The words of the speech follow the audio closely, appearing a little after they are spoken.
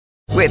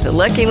With the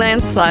Lucky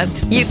Land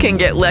Slots, you can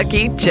get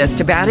lucky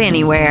just about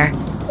anywhere.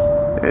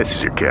 This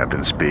is your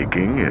captain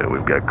speaking.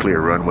 We've got clear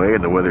runway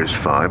and the weather's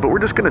fine, but we're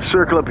just going to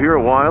circle up here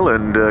a while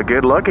and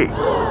get lucky.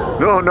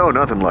 No,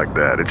 nothing like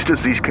that. It's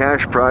just these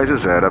cash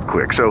prizes add up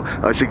quick. So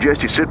I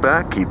suggest you sit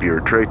back, keep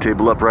your tray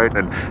table upright,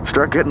 and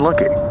start getting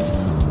lucky.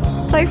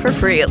 Play for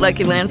free at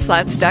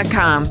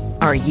LuckyLandSlots.com.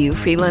 Are you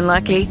feeling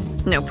lucky?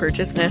 No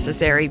purchase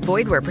necessary.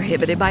 Void where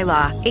prohibited by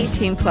law.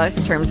 18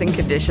 plus terms and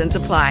conditions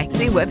apply.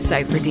 See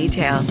website for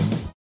details.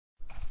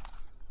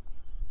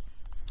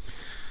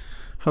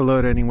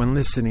 Hello to anyone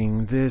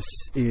listening. This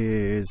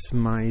is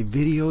my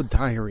video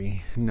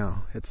diary. No,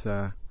 it's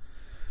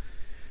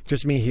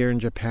just me here in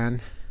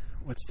Japan.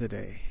 What's the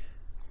day?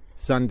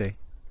 Sunday.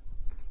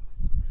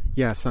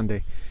 Yeah,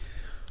 Sunday.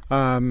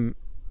 I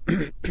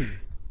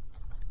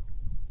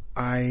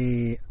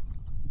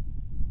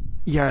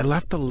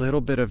left a little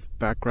bit of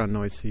background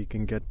noise so you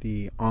can get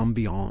the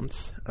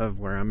ambiance of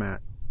where I'm at.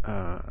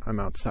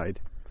 I'm outside.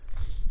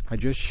 I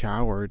just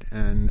showered,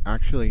 and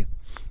actually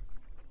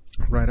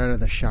right out of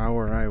the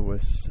shower I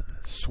was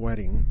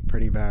sweating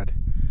pretty bad,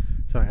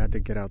 so I had to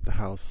get out the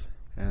house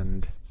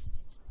and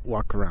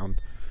walk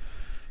around.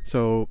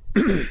 So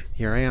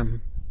here I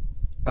am.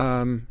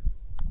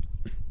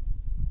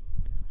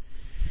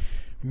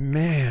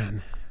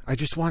 Man, I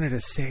just wanted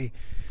to say,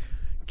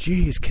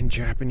 geez, can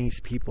Japanese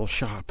people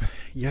shop?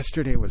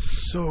 Yesterday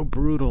was so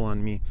brutal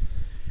on me.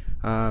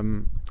 I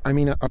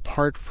mean,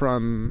 apart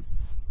from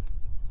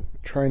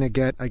trying to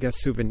get, I guess,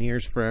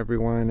 souvenirs for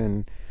everyone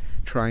and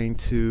trying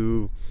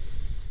to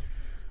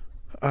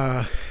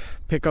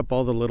pick up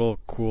all the little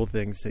cool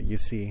things that you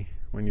see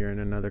when you're in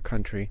another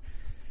country,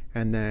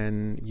 and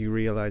then you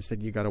realize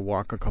that you got to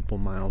walk a couple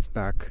miles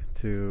back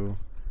to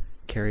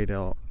carry it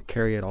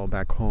all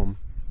back home.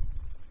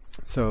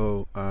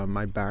 So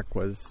my back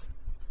was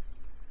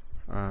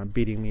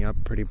beating me up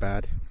pretty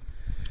bad.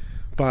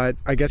 But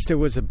I guess there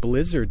was a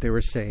blizzard, they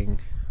were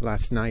saying,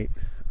 last night.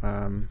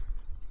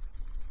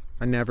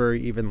 I never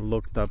even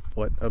looked up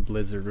what a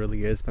blizzard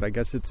really is, but I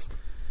guess it's,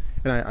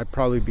 and I'd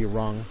probably be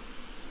wrong,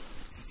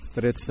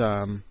 but it's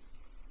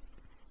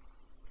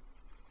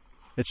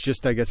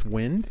just, I guess,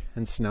 wind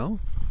and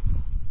snow.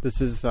 This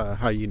is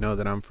how you know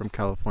that I'm from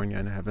California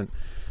and I haven't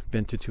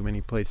been to too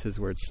many places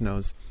where it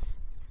snows.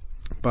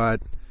 But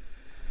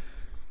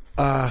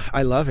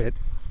I love it.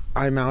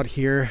 I'm out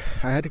here.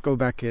 I had to go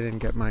back in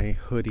and get my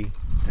hoodie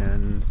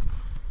and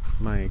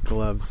my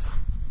gloves,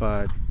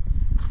 but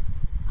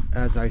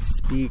as I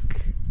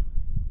speak,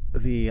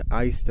 the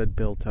ice that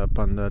built up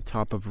on the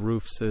top of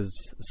roofs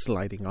is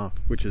sliding off,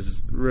 which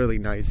is really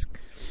nice,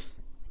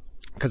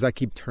 because I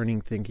keep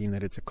turning thinking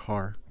that it's a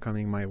car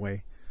coming my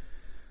way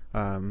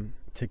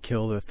to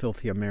kill the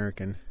filthy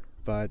American,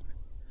 but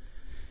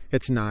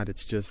it's not.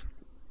 It's just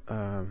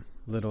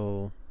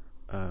little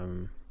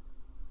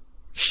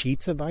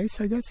sheets of ice,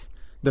 I guess,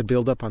 that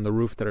build up on the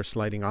roof that are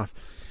sliding off.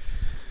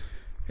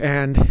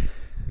 And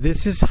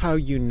this is how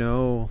you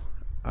know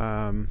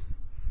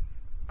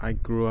I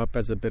grew up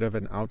as a bit of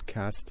an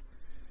outcast.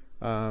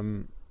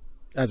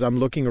 As I'm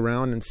looking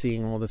around and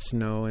seeing all the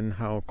snow and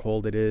how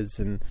cold it is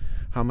and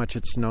how much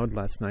it snowed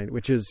last night,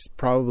 which is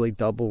probably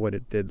double what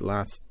it did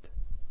last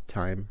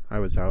time I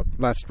was out.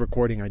 Last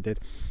recording I did.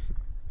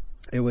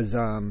 It was,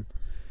 I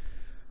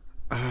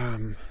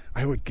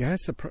would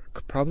guess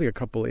probably a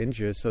couple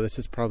inches, so this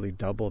is probably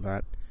double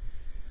that.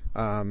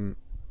 And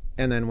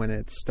then when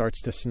it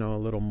starts to snow a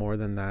little more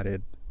than that,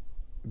 it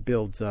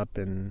builds up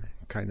and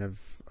kind of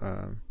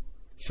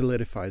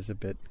solidifies a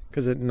bit,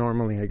 because it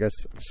normally, I guess,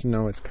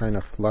 snow is kind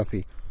of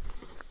fluffy,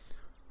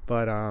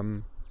 but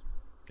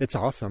it's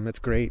awesome. It's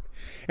great.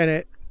 And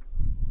it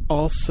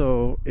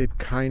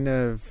kind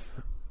of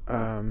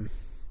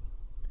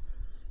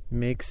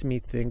makes me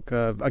think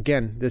of,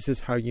 again, this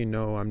is how you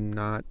know I'm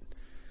not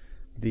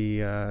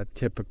the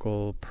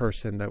typical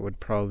person that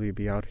would probably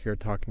be out here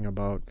talking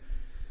about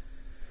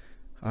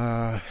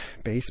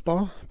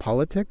baseball,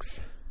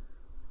 politics,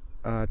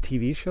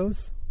 TV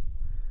shows.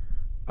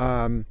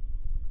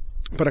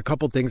 But a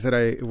couple things that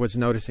I was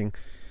noticing.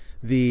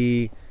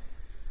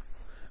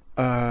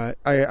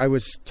 I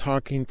was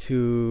talking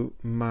to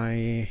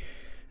my,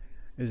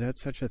 is that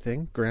such a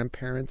thing?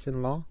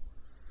 Grandparents-in-law?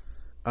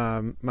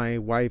 My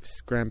wife's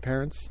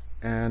grandparents.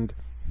 And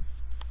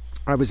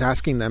I was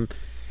asking them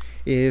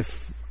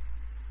if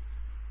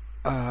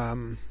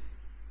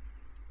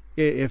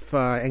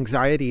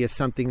anxiety is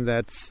something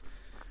that's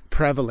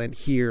prevalent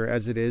here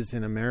as it is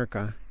in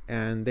America.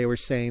 And they were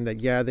saying that,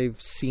 yeah,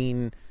 they've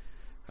seen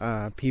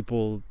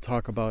people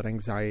talk about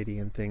anxiety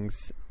and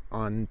things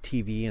on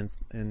TV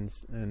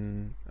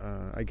and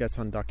I guess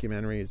on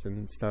documentaries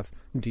and stuff,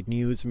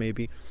 news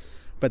maybe.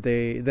 But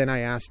then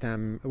I asked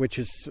them, which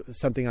is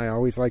something I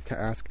always like to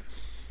ask,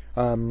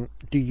 do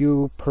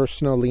you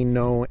personally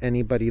know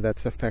anybody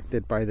that's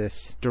affected by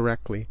this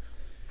directly?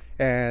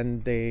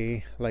 And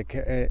they, like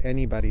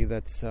anybody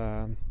that's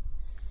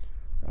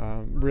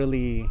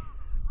really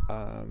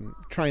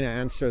trying to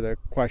answer the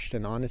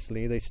question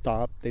honestly, they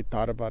stopped, they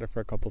thought about it for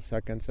a couple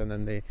seconds, and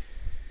then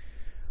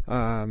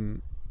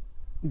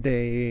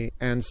they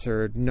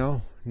answered,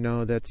 no,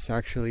 that's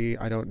actually,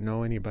 I don't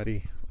know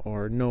anybody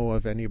or know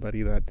of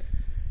anybody that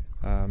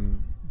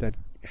that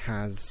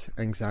has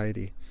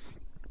anxiety.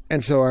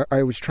 And so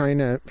I was trying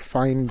to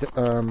find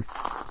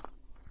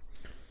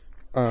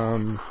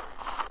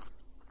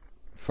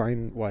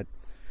what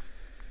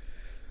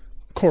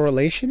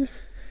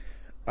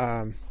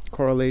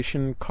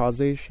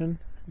causation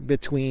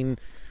between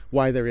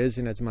why there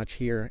isn't as much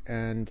here.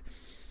 And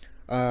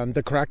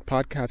the Cracked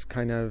podcast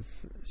kind of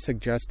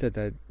suggested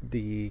that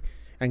the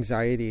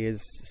anxiety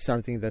is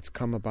something that's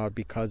come about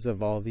because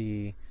of all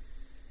the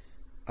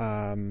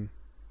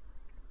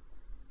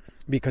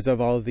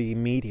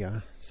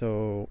media.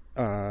 So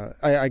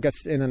I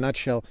guess in a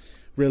nutshell,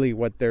 really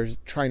what they're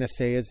trying to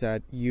say is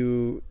that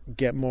you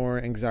get more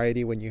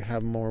anxiety when you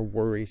have more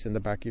worries in the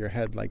back of your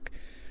head, like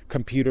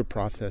computer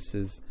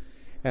processes.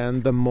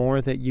 And the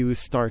more that you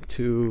start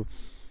to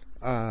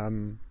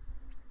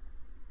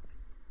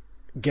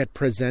get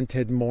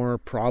presented more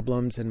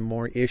problems and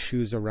more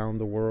issues around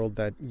the world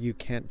that you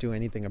can't do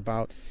anything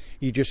about,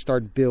 you just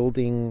start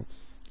building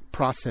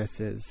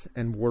processes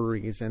and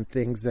worries and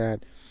things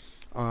that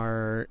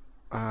are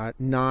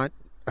not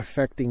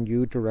affecting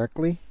you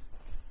directly.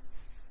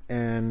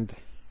 And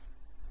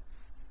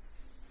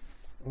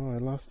I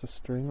lost a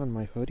string on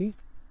my hoodie.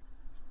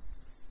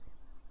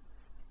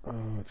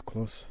 Oh, it's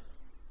close.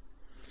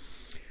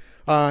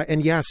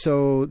 And yeah,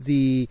 so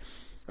the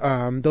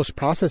those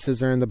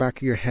processes are in the back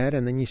of your head,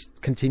 and then you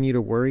continue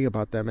to worry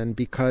about them. And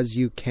because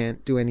you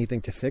can't do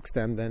anything to fix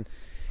them, then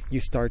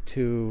you start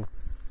to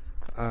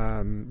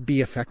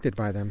be affected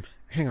by them.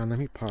 Hang on, let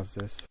me pause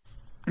this.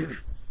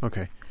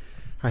 Okay,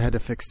 I had to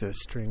fix the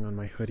string on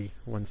my hoodie.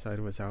 One side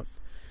was out.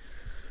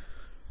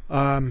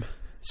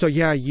 So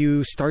yeah,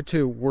 you start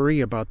to worry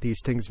about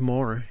these things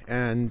more.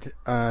 And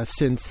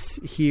since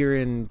here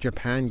in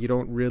Japan, you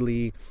don't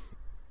really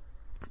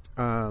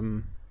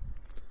watch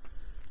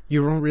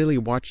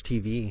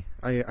TV.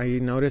 I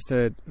noticed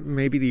that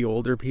maybe the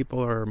older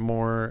people are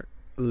more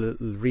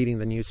reading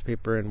the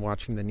newspaper and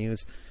watching the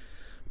news,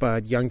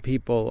 but young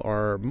people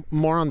are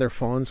more on their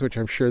phones, which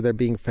I'm sure they're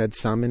being fed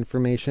some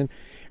information.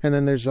 And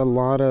then there's a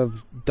lot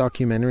of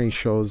documentary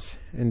shows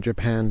in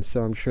Japan,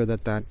 so I'm sure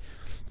that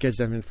gives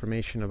them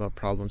information about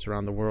problems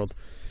around the world.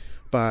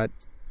 But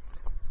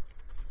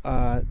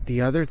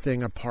the other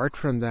thing apart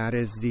from that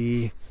is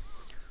the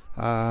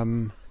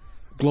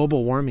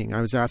global warming.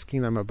 I was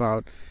asking them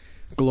about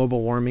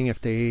global warming,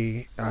 if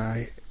they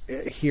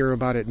hear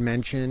about it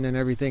mentioned and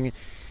everything.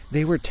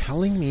 They were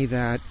telling me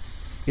that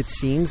it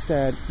seems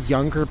that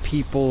younger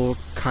people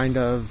kind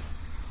of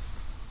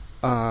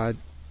are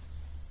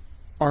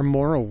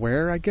more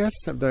aware, I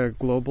guess, of the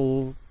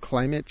global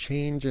climate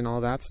change and all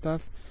that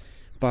stuff.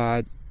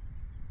 But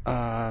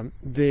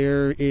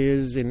there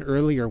is an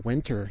earlier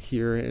winter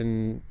here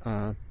in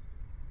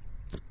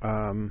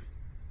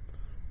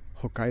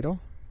Hokkaido.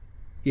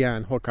 Yeah,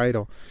 in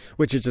Hokkaido,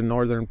 which is the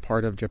northern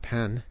part of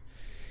Japan.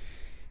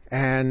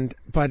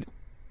 But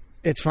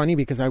it's funny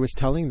because I was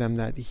telling them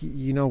that,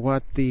 you know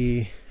what,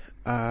 in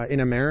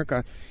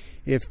America,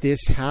 if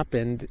this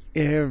happened,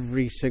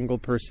 every single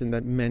person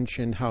that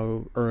mentioned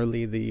how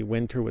early the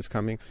winter was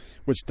coming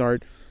would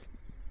start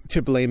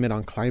to blame it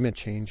on climate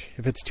change.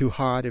 If it's too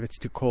hot, if it's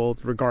too cold,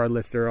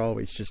 regardless, they're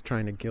always just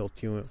trying to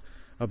guilt you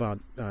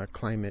about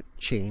climate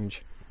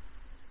change.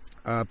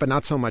 But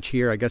not so much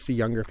here. I guess the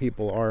younger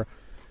people are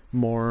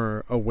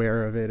more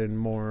aware of it and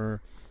more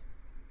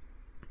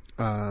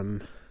I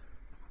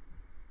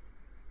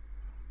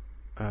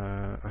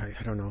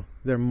don't know,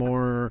 they're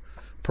more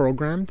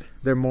programmed,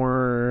 they're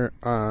more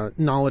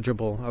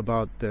knowledgeable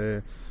about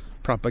the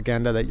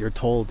propaganda that you're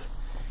told.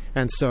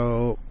 And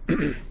so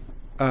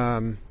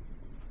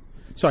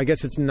so I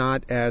guess it's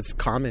not as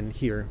common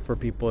here for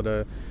people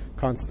to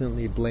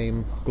constantly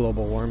blame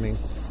global warming.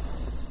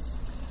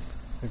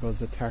 There goes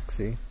the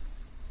taxi.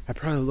 I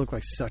probably look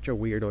like such a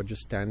weirdo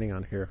just standing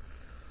on here,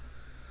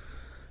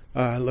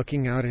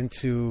 looking out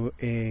into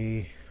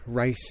a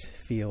rice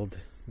field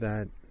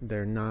that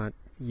they're not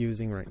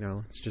using right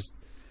now. It's just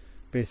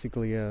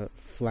basically a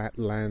flat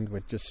land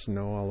with just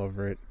snow all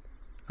over it.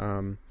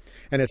 And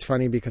it's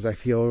funny because I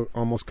feel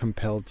almost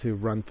compelled to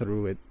run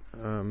through it.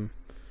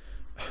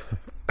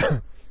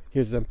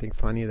 Here's something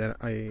funny that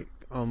I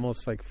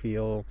almost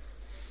feel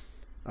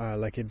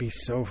like it'd be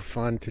so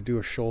fun to do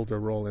a shoulder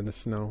roll in the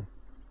snow.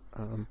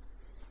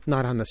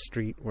 Not on the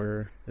street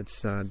where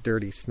it's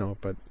dirty snow,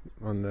 but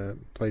on the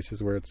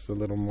places where it's a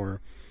little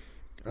more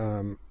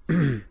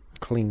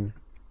clean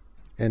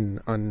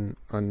and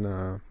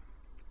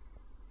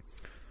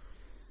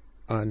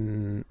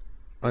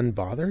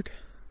unbothered,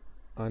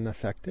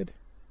 unaffected.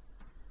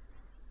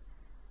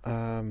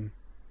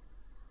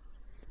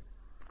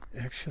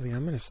 Actually,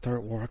 I'm going to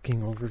start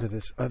walking over to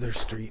this other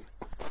street.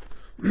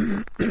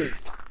 Let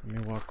me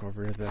walk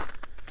over to the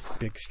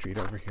big street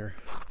over here.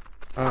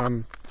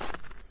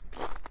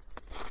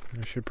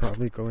 I should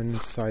probably go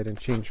inside and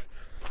change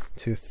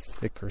to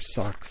thicker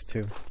socks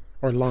too,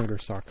 or longer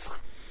socks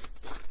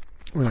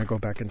when I go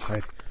back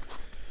inside.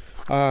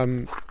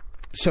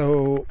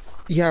 So,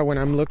 yeah, when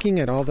I'm looking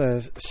at all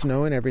the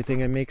snow and everything,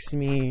 it makes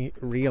me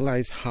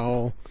realize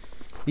how,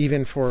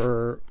 even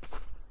for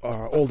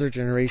older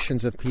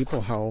generations of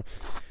people, how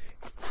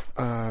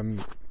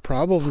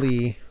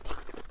probably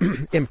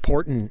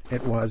important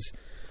it was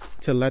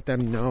to let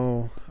them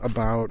know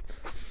about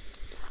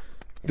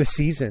the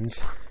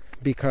seasons,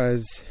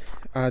 because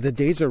the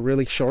days are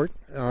really short.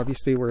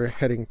 Obviously, we're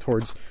heading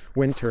towards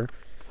winter.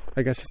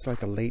 I guess it's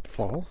like a late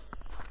fall.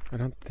 I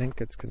don't think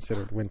it's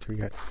considered winter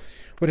yet.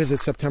 What is it,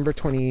 September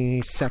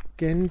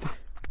 22nd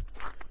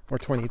or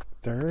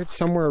 23rd?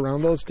 Somewhere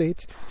around those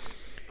dates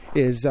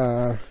is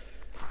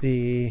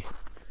the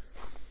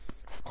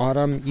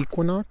autumn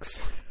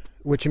equinox,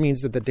 which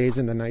means that the days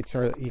and the nights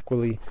are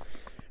equally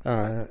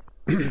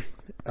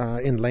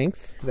in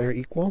length. They're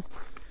equal.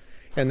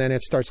 And then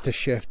it starts to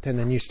shift, and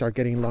then you start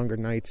getting longer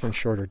nights and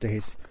shorter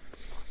days.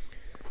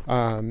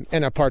 And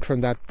apart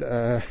from that,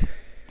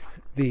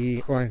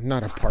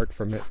 not apart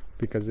from it,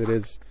 because it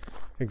is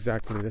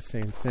exactly the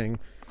same thing.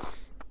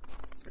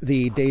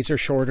 The days are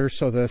shorter,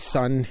 so the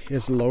sun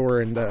is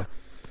lower in the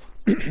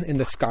in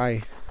the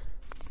sky.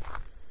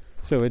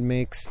 So it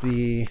makes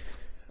the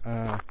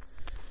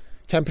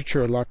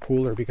temperature a lot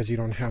cooler, because you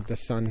don't have the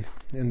sun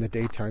in the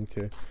daytime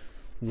to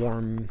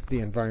warm the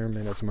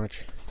environment as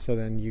much. So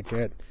then you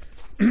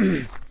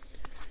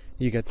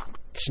get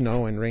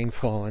snow and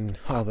rainfall and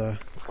all the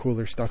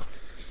cooler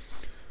stuff.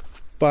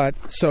 But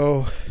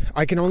so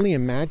I can only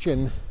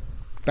imagine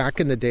back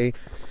in the day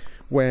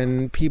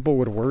when people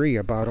would worry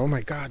about, oh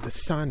my God, the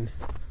sun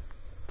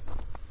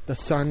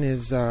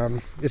is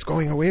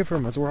going away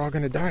from us. We're all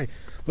going to die.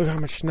 Look how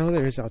much snow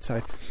there is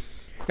outside.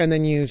 And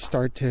then you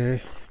start to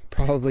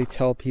probably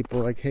tell people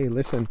like, hey,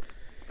 listen,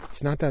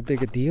 it's not that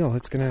big a deal.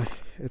 It's gonna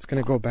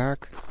go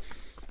back.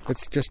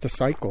 It's just a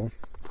cycle.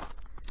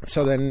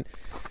 So then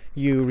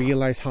you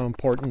realize how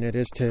important it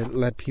is to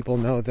let people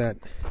know that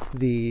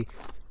the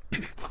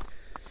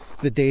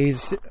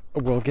days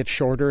will get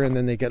shorter and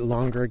then they get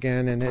longer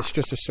again, and it's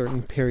just a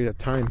certain period of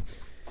time.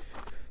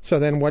 So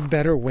then what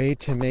better way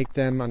to make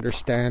them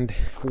understand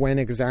when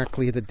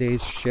exactly the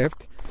days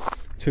shift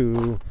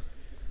to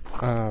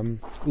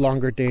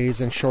longer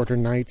days and shorter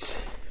nights,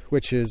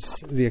 which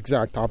is the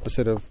exact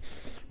opposite of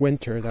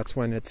winter. That's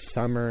when it's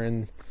summer,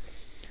 and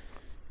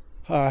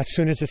as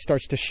soon as it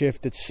starts to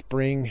shift, it's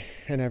spring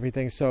and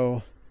everything.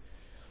 So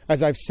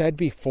as I've said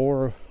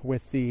before,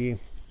 with the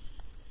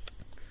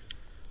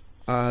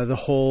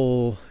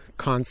whole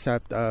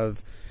concept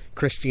of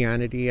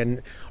Christianity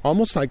and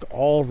almost like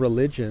all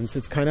religions,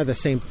 it's kind of the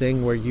same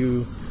thing where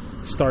you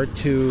start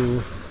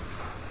to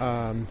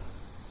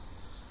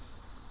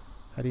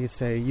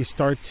you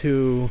start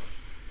to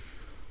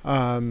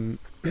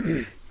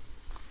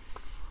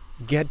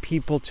get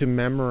people to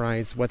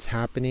memorize what's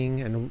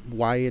happening and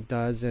why it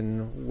does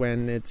and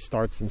when it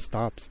starts and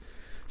stops.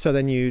 So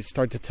then you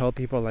start to tell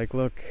people like,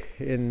 look,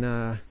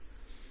 in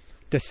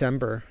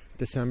December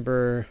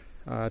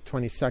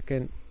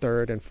 22nd,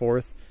 3rd, and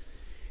 4th,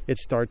 it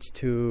starts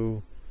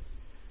to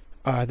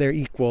they're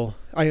equal.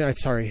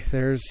 It's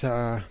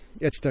the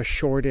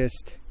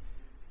shortest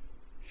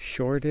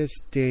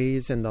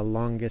days and the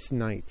longest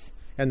nights.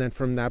 And then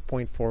from that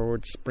point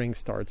forward, spring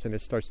starts and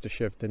it starts to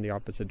shift in the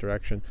opposite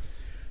direction.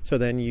 So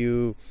then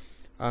you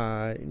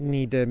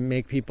need to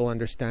make people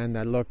understand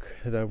that, look,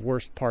 the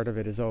worst part of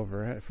it is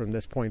over. From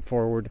this point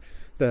forward,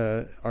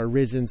 our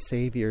risen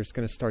Savior is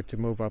going to start to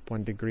move up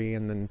 1 degree,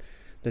 and then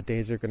the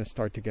days are going to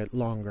start to get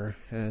longer.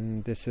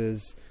 And this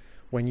is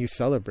when you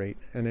celebrate.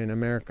 And in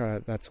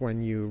America, that's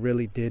when you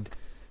really did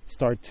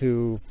start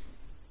to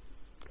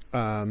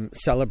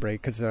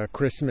celebrate, because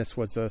Christmas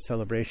was a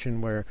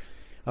celebration where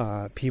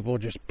people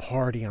just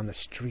party on the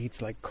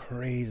streets like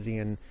crazy,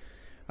 and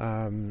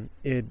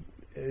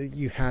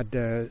you had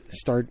to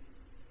start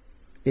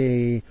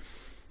a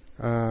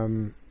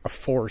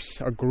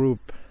force, a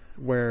group,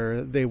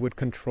 where they would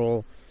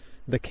control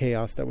the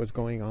chaos that was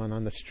going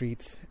on the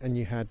streets, and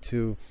you had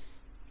to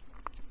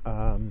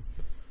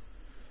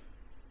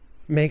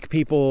make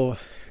people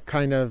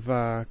kind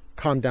of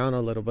calm down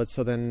a little bit.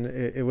 So then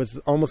it was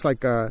almost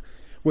like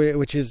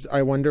which is,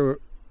 I wonder,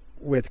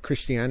 with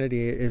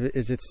Christianity,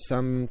 is it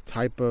some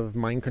type of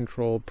mind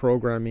control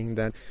programming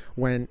that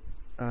went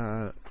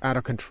out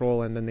of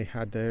control, and then they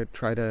had to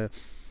try to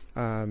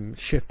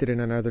shift it in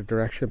another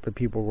direction, but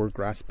people were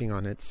grasping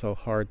on it so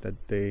hard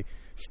that they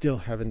still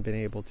haven't been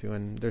able to.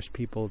 And there's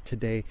people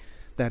today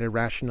that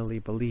irrationally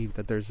believe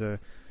that there's a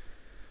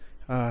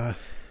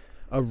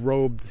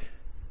robed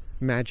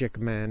magic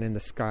man in the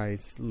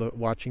skies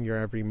watching your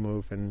every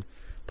move and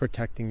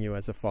protecting you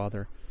as a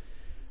father.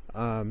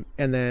 And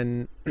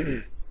then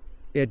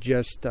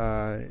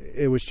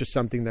it was just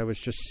something that was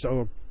just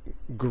so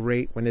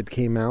great when it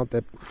came out,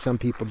 that some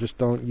people just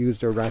don't use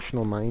their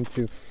rational mind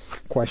to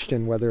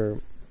question whether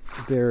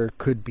there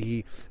could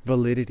be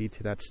validity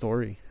to that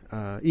story,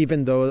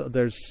 even though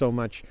there's so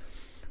much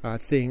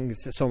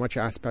so much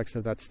aspects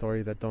of that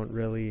story that don't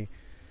really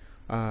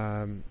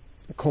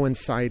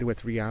coincide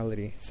with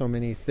reality. So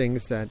many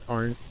things that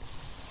aren't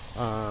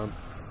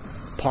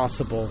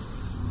possible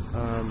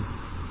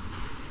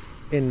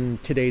in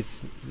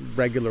today's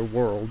regular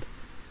world,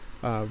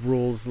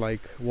 rules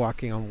like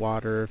walking on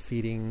water,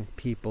 feeding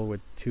people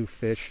with 2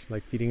 fish,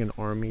 like feeding an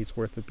army's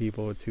worth of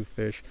people with 2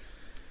 fish,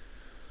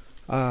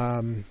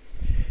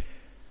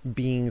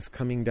 beings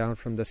coming down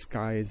from the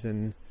skies,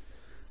 and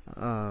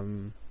I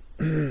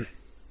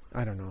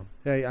don't know.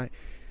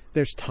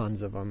 There's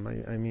tons of them.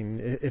 I mean,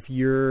 if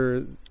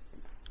you're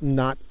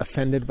not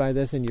offended by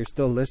this and you're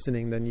still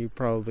listening, then you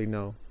probably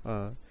know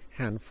a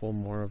handful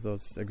more of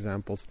those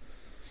examples.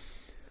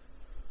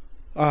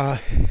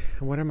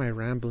 What am I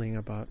rambling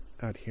about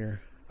out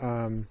here?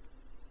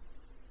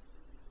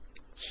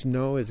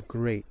 Snow is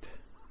great.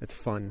 It's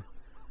fun.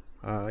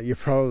 You're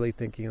probably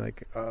thinking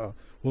like, well,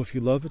 if you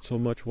love it so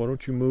much, why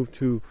don't you move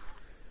to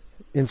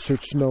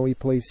insert snowy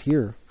place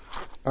here?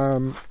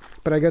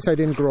 But I guess I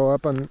didn't grow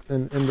up in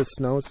the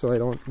snow, so I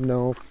don't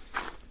know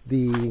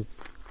the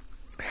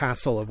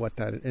hassle of what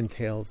that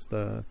entails,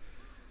 the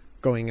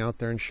going out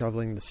there and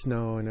shoveling the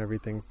snow and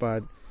everything.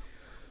 But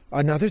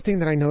another thing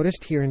that I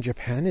noticed here in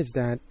Japan is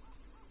that,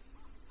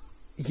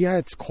 yeah,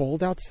 it's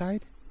cold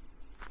outside,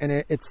 and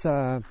it's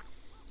a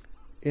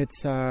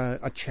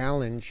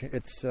challenge.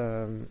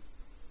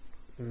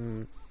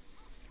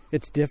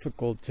 It's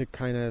difficult to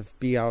kind of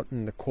be out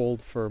in the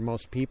cold for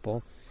most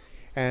people.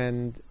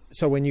 And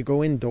so when you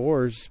go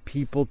indoors,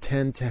 people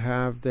tend to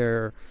have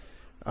their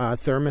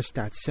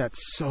thermostat set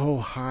so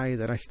high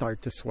that I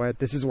start to sweat.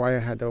 This is why I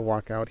had to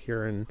walk out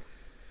here and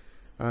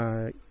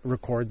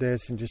record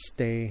this and just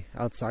stay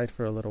outside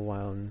for a little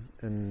while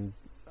and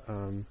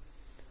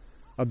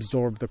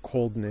absorb the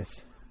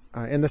coldness.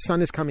 And the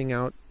sun is coming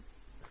out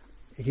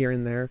here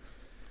and there.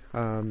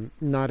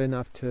 Not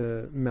enough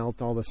to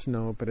melt all the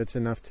snow, but it's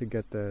enough to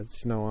get the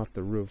snow off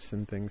the roofs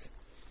and things.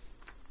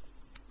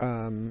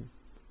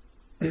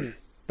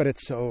 But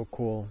it's so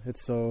cool.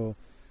 It's so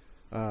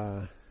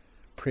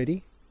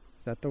pretty.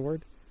 Is that the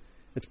word?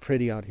 It's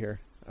pretty out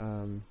here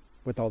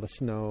with all the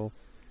snow.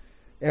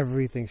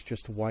 Everything's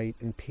just white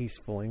and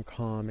peaceful and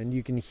calm, and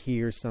you can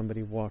hear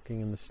somebody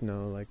walking in the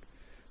snow like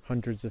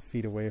hundreds of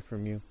feet away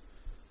from you.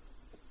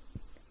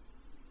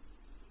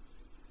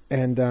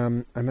 And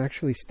I'm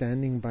actually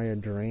standing by a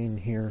drain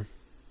here,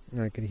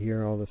 and I could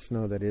hear all the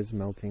snow that is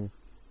melting,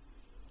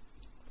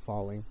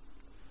 falling.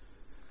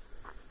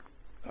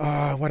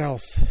 What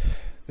else?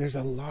 There's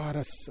a lot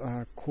of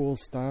cool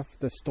stuff.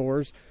 The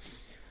store,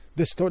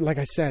 like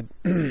I said,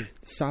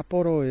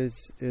 Sapporo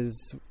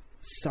is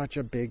such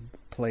a big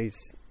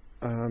place.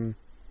 Sapporo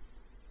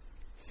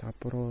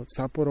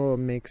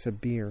makes a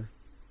beer.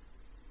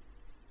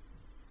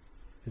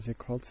 Is it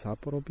called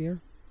Sapporo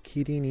beer?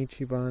 Kirin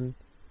Ichiban.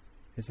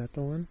 Is that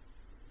the one?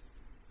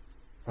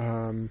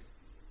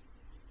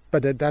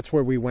 But that's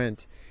where we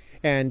went.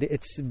 And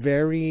it's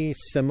very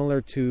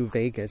similar to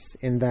Vegas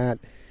in that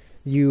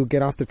you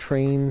get off the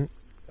train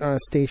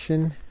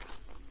station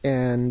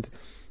and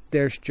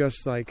there's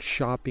just like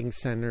shopping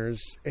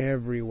centers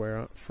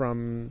everywhere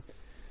from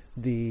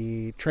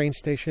the train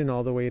station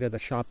all the way to the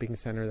shopping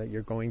center that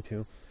you're going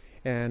to,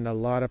 and a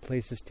lot of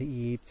places to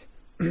eat.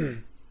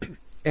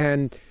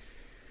 And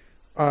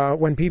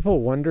when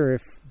people wonder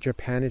if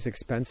Japan is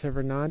expensive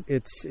or not,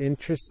 it's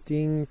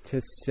interesting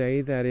to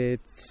say that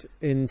it's,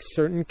 in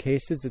certain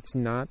cases, it's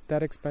not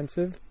that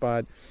expensive,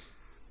 but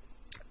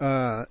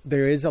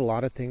there is a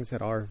lot of things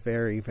that are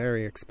very,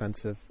 very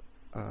expensive.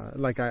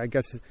 Like I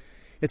guess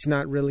it's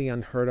not really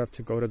unheard of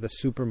to go to the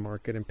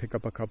supermarket and pick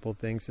up a couple of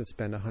things and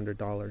spend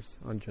 $100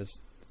 on just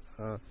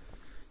a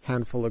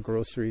handful of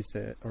groceries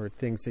or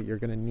things that you're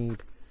going to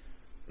need.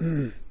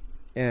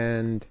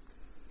 And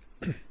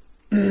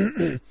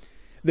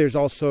there's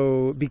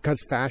also,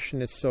 because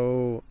fashion is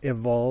so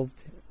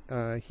evolved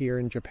here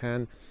in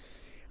Japan,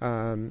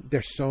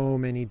 there's so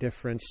many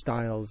different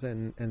styles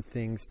and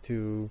things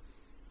to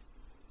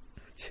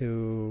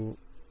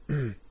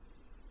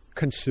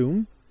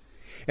consume.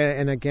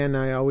 And again,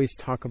 I always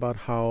talk about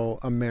how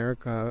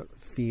America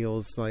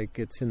feels like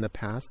it's in the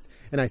past.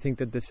 And I think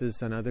that this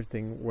is another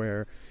thing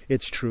where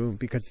it's true,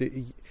 because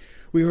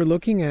we were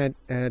looking at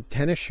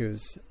tennis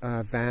shoes,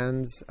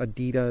 Vans,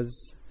 Adidas,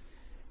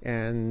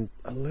 and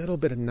a little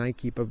bit of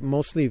Nike, but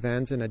mostly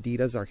Vans and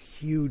Adidas are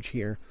huge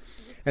here.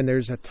 And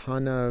there's a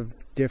ton of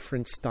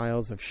different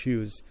styles of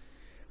shoes,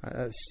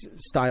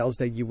 styles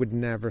that you would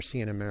never see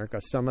in America.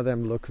 Some of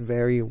them look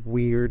very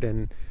weird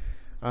and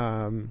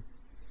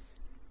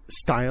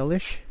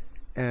stylish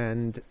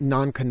and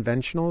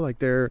non-conventional. Like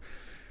they're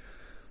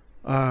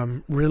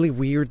really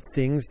weird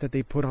things that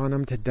they put on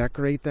them to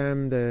decorate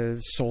them. The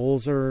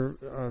soles are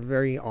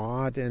very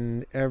odd,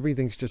 and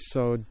everything's just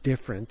so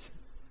different.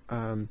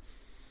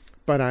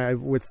 But I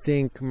would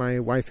think, my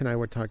wife and I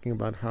were talking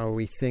about how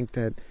we think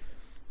that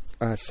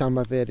some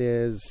of it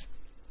is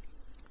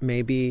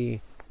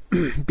maybe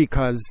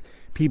because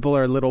people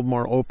are a little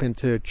more open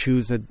to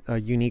choose a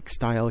unique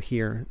style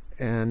here.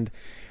 And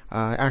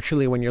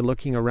actually, when you're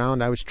looking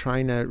around, I was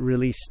trying to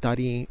really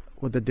study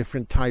with the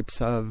different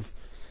types of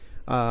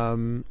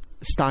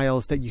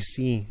styles that you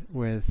see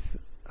with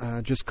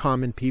just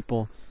common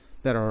people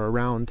that are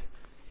around.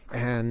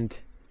 And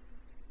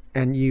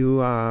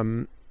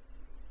you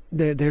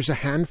there's a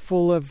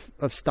handful of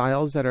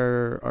styles that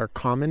are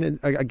common. And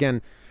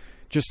again,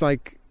 just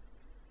like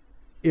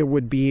it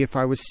would be if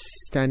I was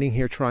standing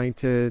here trying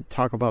to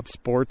talk about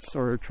sports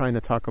or trying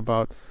to talk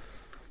about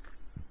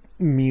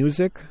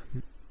music.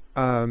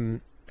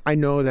 I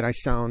know that I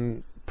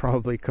sound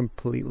probably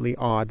completely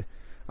odd.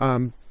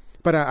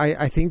 But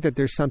I think that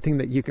there's something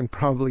that you can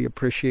probably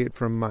appreciate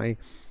from my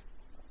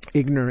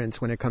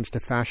ignorance when it comes to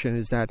fashion,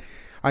 is that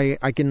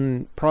I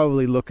can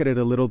probably look at it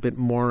a little bit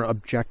more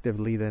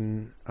objectively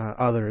than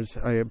others.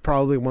 I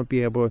probably won't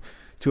be able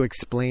to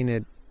explain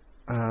it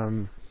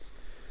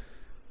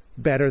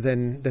better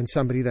than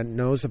somebody that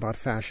knows about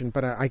fashion,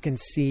 but I can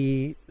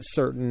see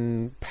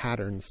certain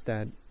patterns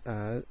that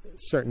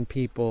certain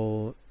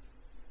people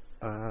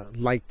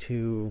like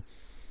to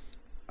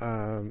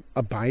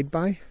abide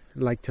by,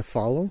 like to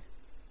follow,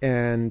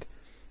 and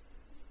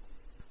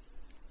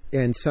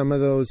some of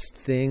those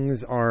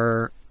things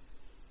are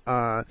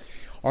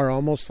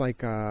almost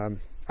like a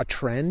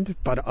trend,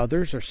 but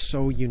others are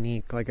so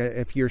unique. Like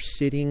if you're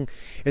sitting,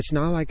 it's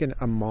not like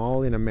a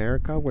mall in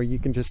America where you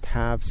can just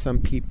have some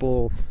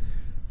people,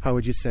 how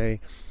would you say,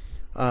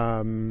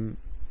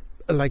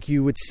 like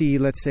you would see,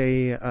 let's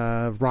say,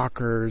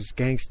 rockers,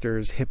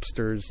 gangsters,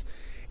 hipsters,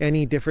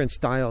 any different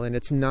style, and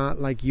it's not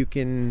like you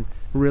can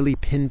really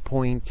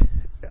pinpoint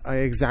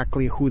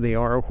exactly who they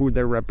are or who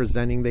they're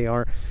representing they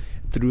are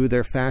through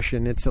their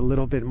fashion. It's a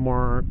little bit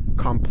more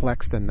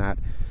complex than that.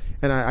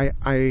 And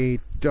I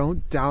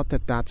don't doubt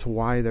that that's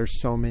why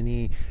there's so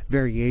many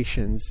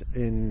variations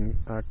in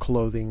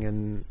clothing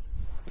and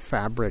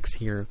fabrics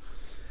here,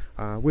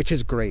 which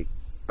is great.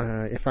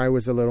 If I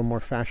was a little more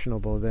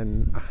fashionable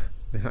than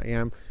I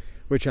am,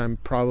 which I'm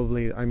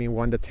probably,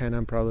 1 to 10,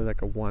 I'm probably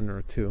like a 1 or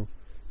a 2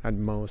 at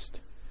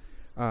most.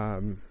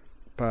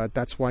 But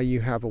that's why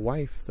you have a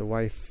wife. The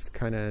wife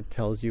kind of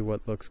tells you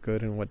what looks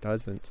good and what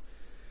doesn't.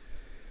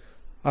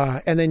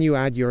 And then you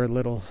add your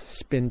little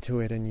spin to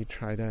it and you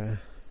try to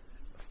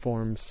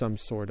form some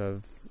sort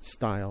of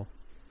style.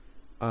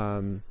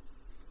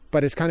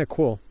 But it's kind of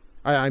cool.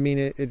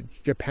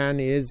 Japan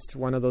is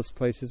one of those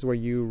places where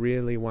you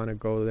really want to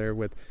go there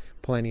with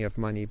plenty of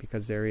money,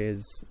 because there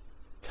is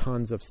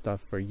tons of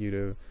stuff for you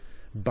to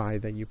buy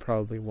that you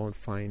probably won't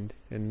find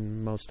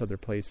in most other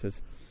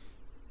places.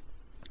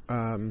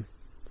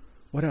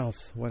 What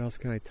else? What else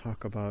can I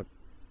talk about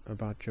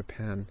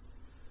Japan?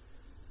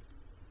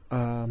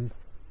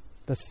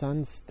 The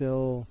sun's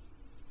still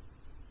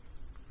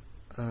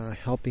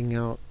helping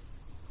out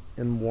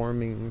and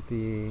warming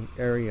the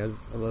areas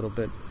a little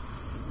bit.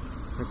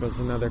 There goes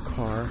another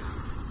car.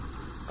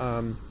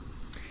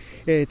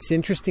 It's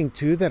interesting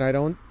too that I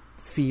don't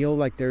feel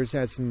like there's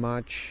as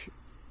much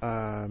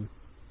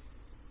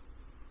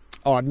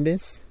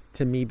oddness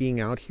to me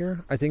being out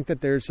here. I think that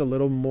there's a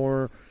little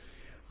more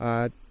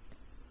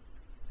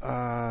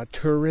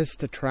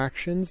tourist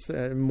attractions,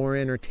 more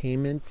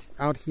entertainment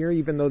out here.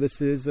 Even though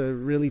this is a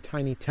really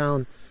tiny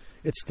town,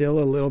 it's still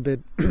a little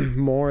bit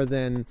more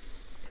than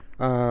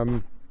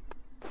I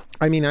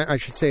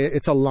should say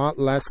it's a lot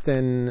less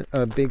than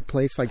a big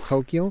place like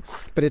Tokyo,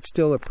 but it's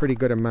still a pretty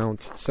good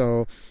amount.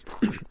 So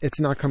it's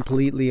not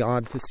completely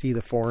odd to see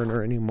the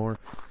foreigner anymore,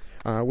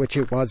 which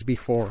it was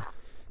before.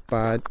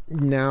 But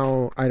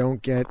now I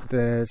don't get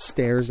the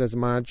stares as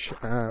much.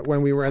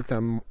 When we were at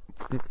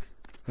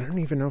I don't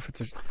even know if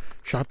it's a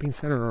shopping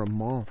center or a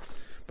mall,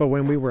 but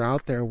when we were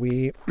out there,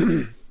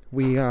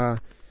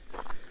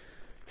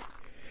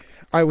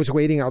 I was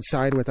waiting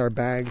outside with our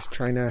bags,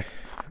 trying to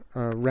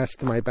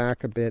rest my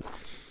back a bit,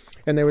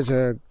 and there was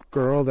a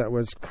girl that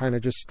was kind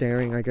of just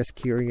staring, I guess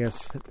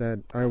curious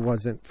that I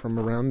wasn't from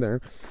around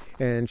there,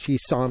 and she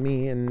saw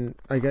me, and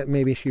I guess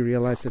maybe she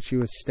realized that she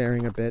was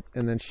staring a bit,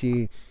 and then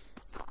she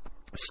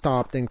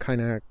stopped and kind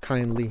of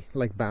kindly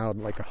bowed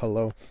like a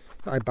hello.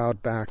 I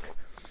bowed back,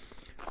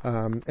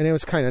 and it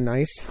was kind of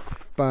nice.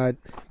 But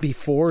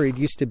before, it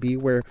used to be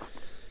where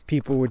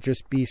people would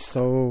just be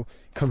so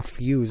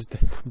confused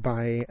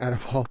by, out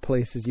of all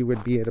places you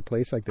would be at a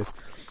place like this.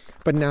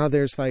 But now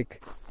there's I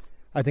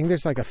think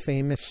there's a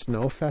famous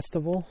snow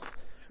festival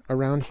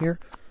around here,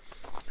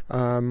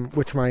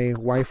 which my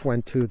wife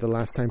went to the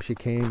last time she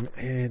came.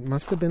 It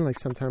must have been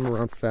sometime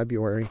around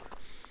February.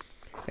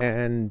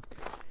 And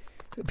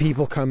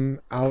people come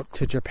out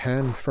to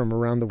Japan from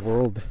around the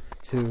world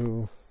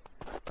to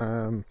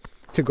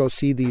go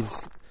see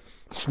these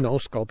snow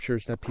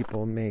sculptures that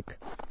people make.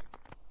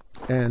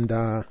 And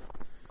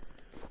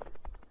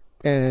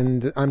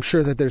I'm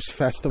sure that there's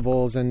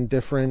festivals and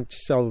different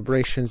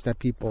celebrations that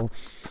people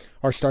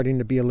are starting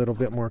to be a little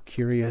bit more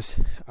curious.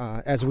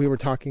 As we were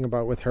talking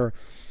about with her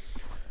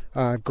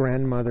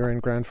grandmother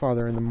and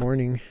grandfather in the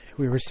morning,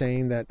 we were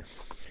saying that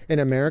in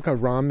America,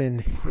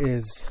 ramen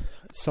is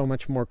so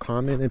much more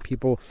common, and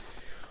people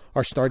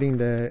are starting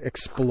to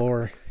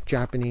explore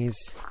Japanese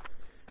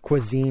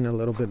cuisine a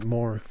little bit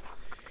more.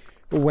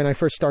 When I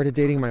first started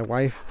dating my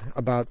wife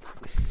about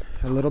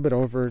a little bit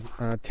over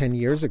 10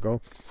 years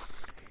ago,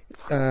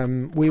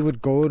 we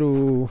would go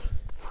to,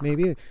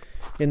 maybe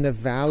in the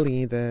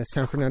valley, the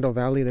San Fernando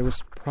Valley, there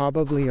was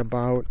probably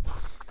about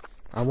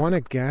I want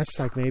to guess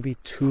like maybe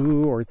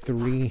 2 or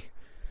 3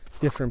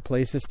 different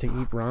places to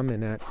eat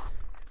ramen at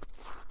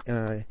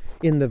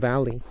in the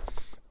valley.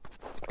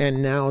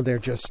 And now they're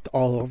just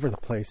all over the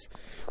place,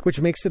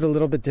 which makes it a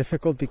little bit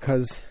difficult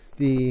because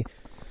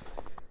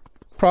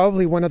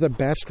probably one of the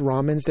best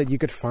ramens that you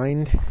could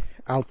find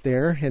out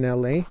there in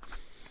LA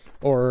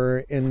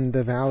or in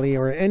the valley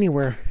or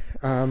anywhere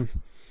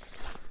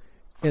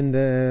in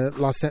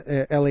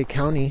the LA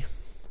County,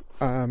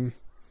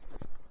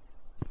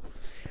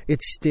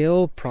 it's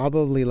still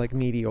probably like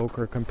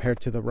mediocre compared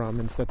to the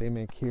ramens that they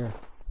make here.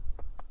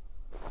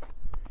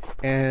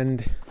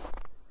 And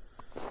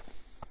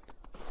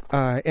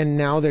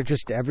now they're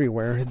just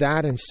everywhere.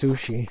 That and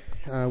sushi,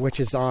 which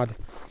is odd.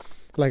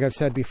 Like I've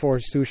said before,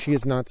 sushi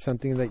is not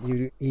something that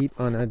you eat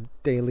on a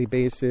daily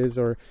basis,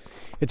 or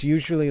it's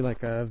usually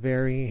like a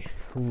very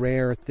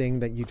rare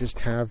thing that you just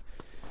have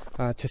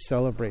to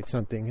celebrate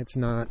something. It's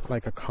not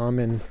like a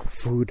common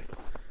food.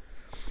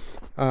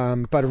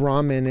 But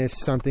ramen is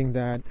something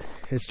that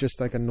is just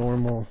like a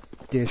normal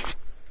dish.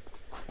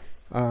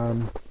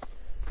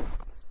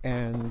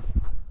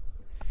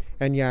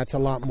 And yeah, it's a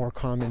lot more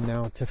common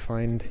now to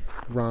find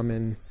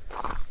ramen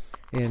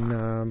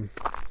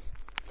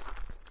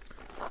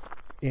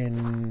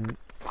in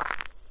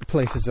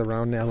places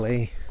around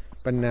LA.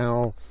 But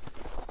now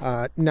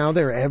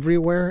they're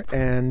everywhere,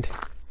 and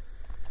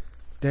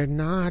they're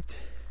not,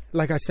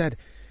 like I said,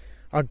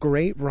 a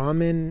great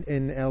ramen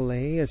in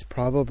LA is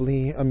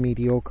probably a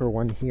mediocre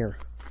one here.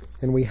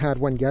 And we had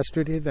one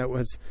yesterday that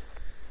was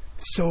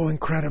so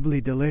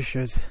incredibly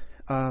delicious.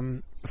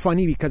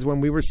 Funny because when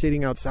we were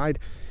sitting outside,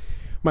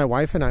 my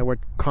wife and I were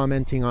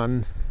commenting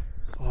on,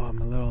 I'm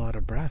a little out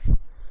of breath.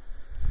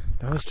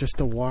 That was just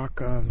a walk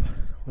of,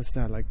 what's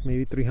that, like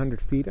maybe 300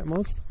 feet at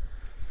most?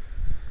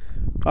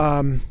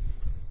 And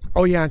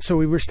so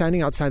we were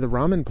standing outside the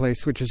ramen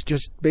place, which is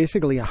just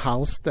basically a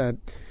house that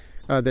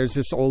there's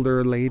this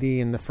older lady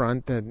in the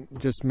front that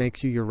just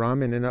makes you your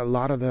ramen, and a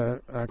lot of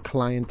the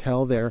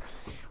clientele there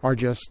are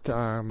just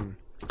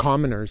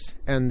commoners,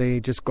 and they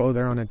just go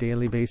there on a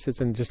daily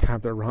basis and just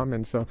have their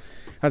ramen. So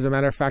as a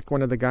matter of fact,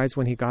 one of the guys,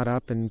 when he got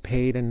up and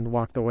paid and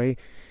walked away,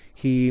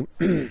 he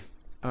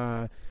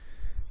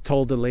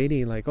told the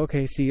lady, like,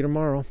 okay, see you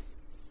tomorrow.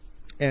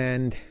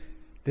 And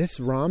this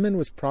ramen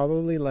was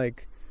probably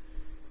like,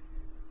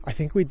 I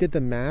think we did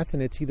the math,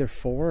 and it's either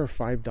 $4 or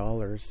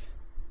 $5.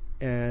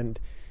 And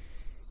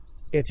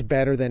it's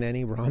better than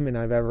any ramen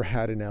I've ever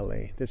had in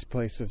LA. This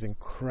place was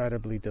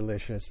incredibly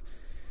delicious.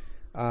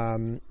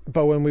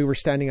 But when we were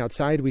standing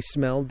outside, we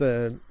smelled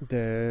the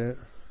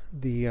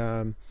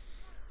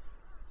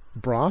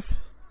broth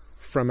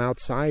from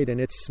outside,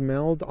 and it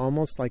smelled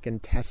almost like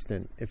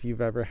intestine. If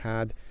you've ever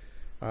had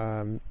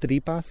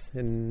tripas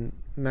in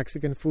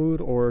Mexican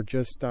food, or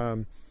just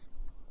what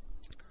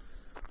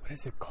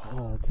is it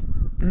called?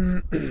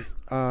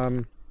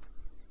 I'm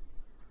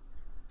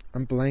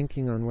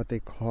blanking on what they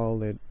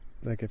call it.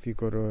 Like if you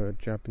go to a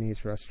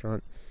Japanese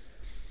restaurant.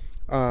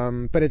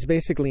 But it's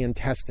basically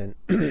intestine.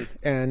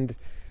 And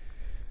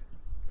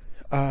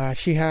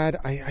she had,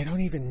 I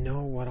don't even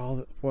know what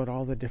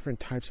all the different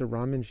types of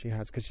ramen she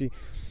has, because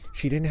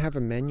she didn't have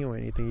a menu or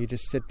anything. You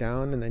just sit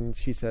down, and then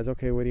she says,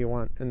 okay, what do you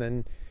want? And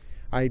then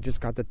I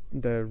just got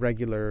the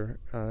regular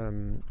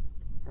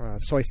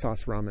soy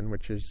sauce ramen,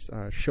 which is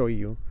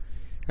shoyu.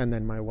 And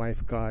then my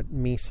wife got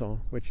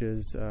miso, which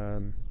is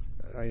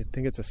I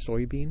think it's a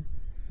soybean,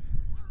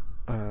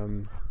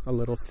 a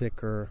little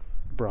thicker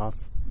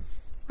broth.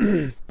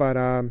 But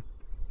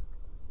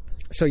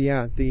so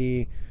yeah,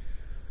 the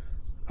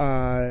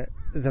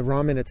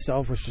ramen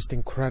itself was just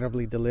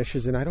incredibly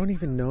delicious, and I don't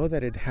even know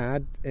that it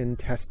had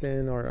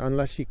intestine, or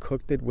unless she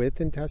cooked it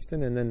with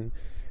intestine, and then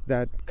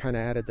that kind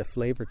of added the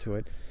flavor to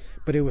it.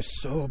 But it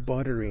was so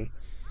buttery.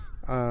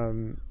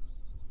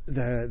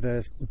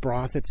 The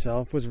broth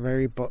itself was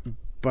very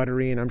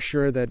buttery, and I'm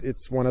sure that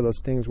it's one of those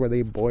things where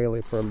they boil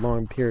it for a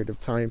long period of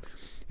time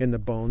in the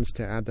bones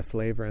to add the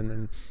flavor, and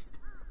then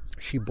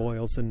she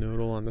boils the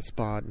noodle on the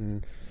spot,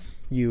 and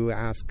you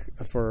ask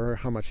for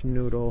how much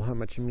noodle, how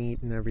much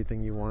meat, and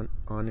everything you want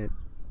on it.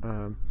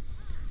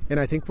 And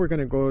I think we're going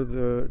to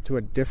go to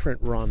a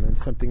different ramen,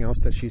 something else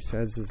that she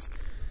says is,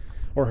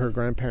 or her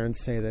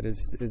grandparents say that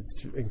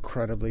is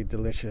incredibly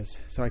delicious.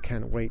 So I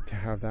can't wait to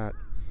have that.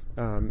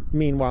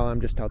 Meanwhile,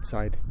 I'm just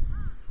outside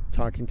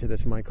talking to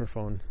this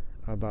microphone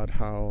about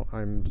how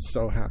I'm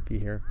so happy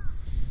here.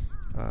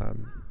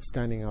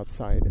 Standing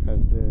outside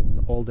as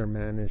an older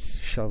man is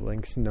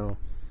shoveling snow.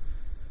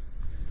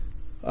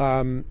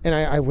 And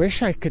I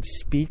wish I could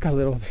speak a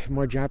little bit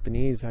more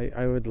Japanese.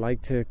 I would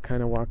like to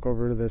kind of walk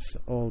over to this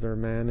older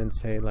man and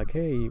say, like,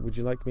 hey, would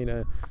you like me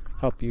to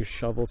help you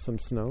shovel some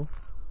snow?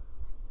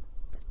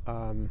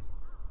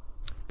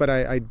 But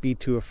I'd be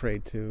too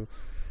afraid to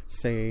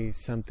say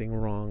something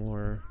wrong,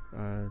 or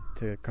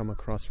to come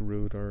across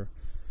rude or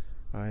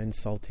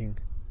insulting.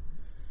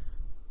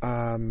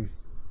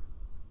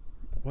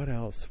 What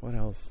else?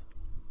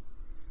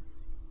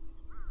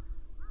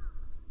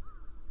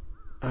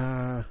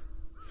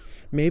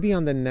 maybe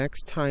on the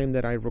next time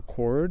that I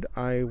record,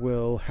 I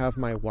will have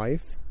my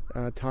wife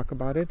talk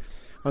about it.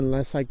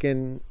 Unless I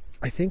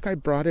think I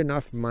brought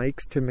enough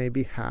mics to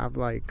maybe have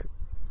like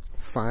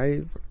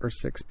 5 or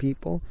 6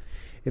 people.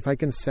 If I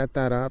can set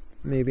that up,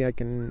 maybe I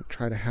can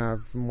try to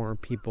have more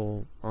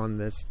people on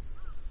this.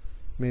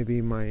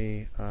 Maybe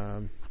my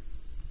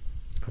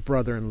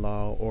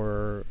brother-in-law,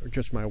 or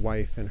just my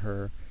wife and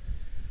her,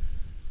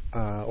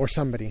 or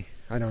somebody.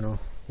 I don't know.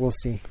 We'll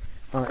see.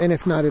 And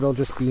if not, it'll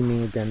just be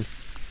me again,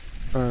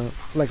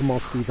 like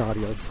most of these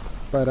audios.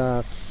 But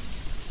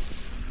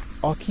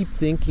I'll keep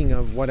thinking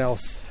of what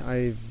else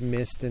I've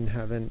missed and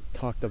haven't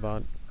talked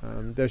about.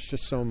 There's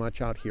just so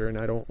much out here, and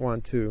I don't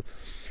want to...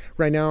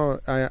 Right now,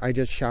 I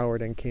just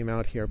showered and came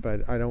out here,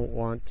 but I don't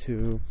want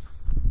to...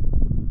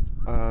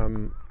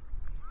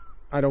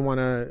 I don't want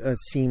to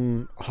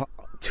seem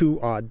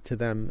too odd to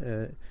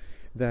them,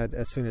 that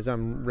as soon as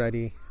I'm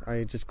ready,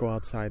 I just go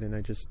outside and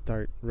I just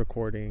start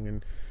recording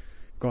and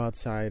go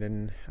outside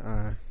and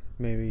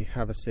maybe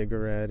have a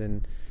cigarette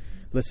and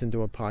listen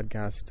to a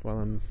podcast while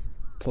I'm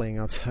playing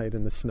outside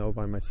in the snow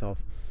by myself.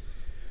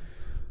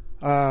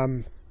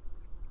 So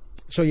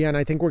yeah, and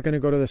I think we're going to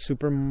go to the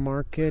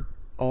supermarket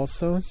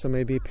also, so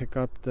maybe pick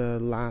up the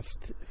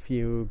last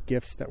few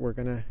gifts that we're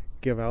going to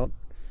give out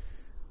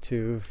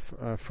to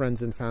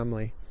friends and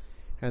family.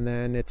 And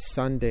then it's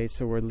Sunday,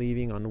 so we're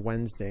leaving on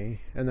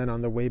Wednesday. And then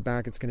on the way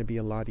back, it's going to be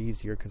a lot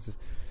easier because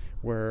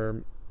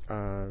we're,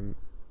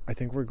 I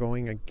think we're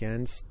going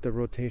against the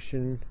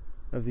rotation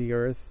of the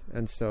Earth.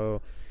 And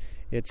so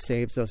it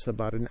saves us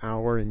about an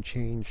hour and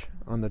change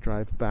on the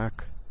drive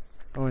back.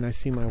 Oh, and I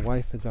see my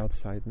wife is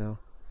outside now.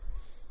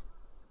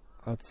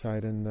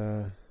 Outside in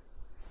the...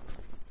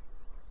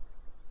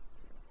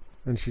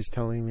 And she's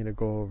telling me to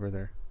go over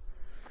there.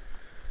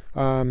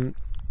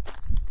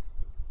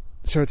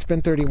 So it's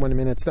been 31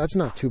 minutes. That's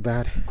not too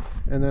bad.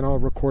 And then I'll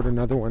record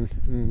another one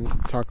and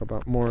talk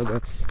about more of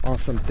the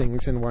awesome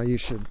things and why you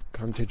should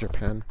come to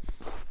Japan.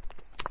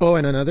 Oh,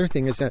 and another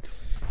thing is that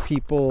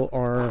people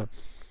are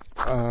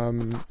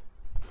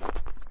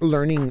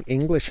learning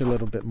English a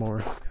little bit more.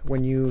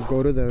 When you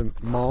go to the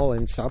mall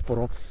in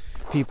Sapporo,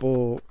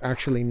 people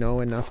actually know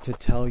enough to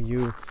tell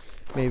you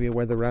maybe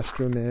where the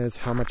restroom is,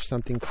 how much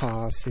something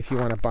costs. If you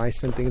want to buy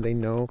something, they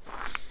know.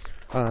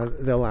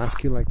 They'll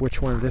ask you, like,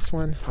 which one? This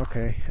one?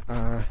 Okay.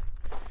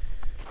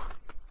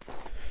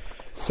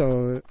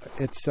 So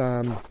it's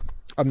a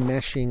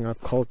meshing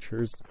of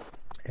cultures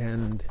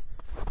and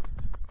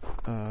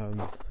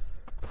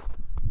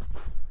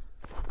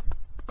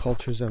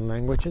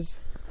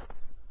languages.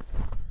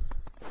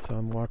 So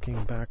I'm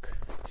walking back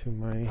to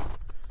my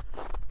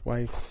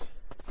wife's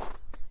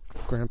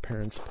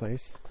grandparents'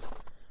 place,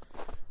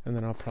 and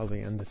then I'll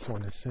probably end this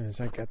one as soon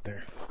as I get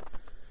there.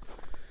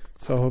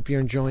 So I hope you're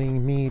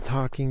enjoying me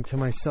talking to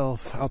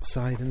myself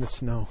outside in the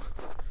snow,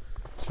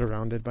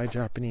 surrounded by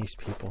Japanese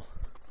people.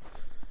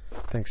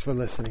 Thanks for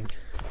listening.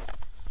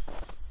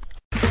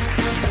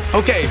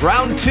 Okay,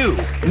 round 2.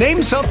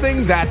 Name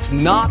something that's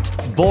not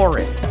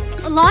boring.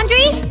 A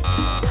laundry?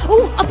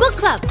 Ooh, a book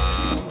club.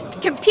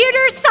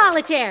 Computer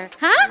solitaire,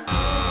 huh?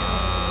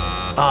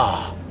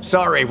 Ah,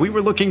 sorry, we were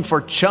looking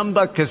for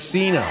Chumba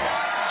Casino.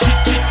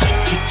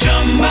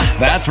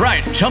 That's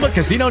right.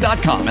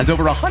 ChumbaCasino.com has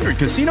over 100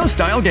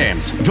 casino-style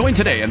games. Join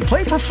today and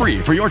play for free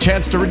for your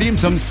chance to redeem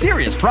some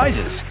serious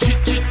prizes.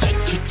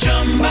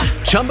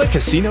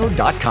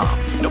 ChumbaCasino.com.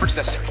 No purchase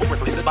necessary. Void where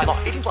prohibited by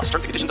law. 18+. Terms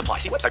and conditions apply.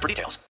 See website for details.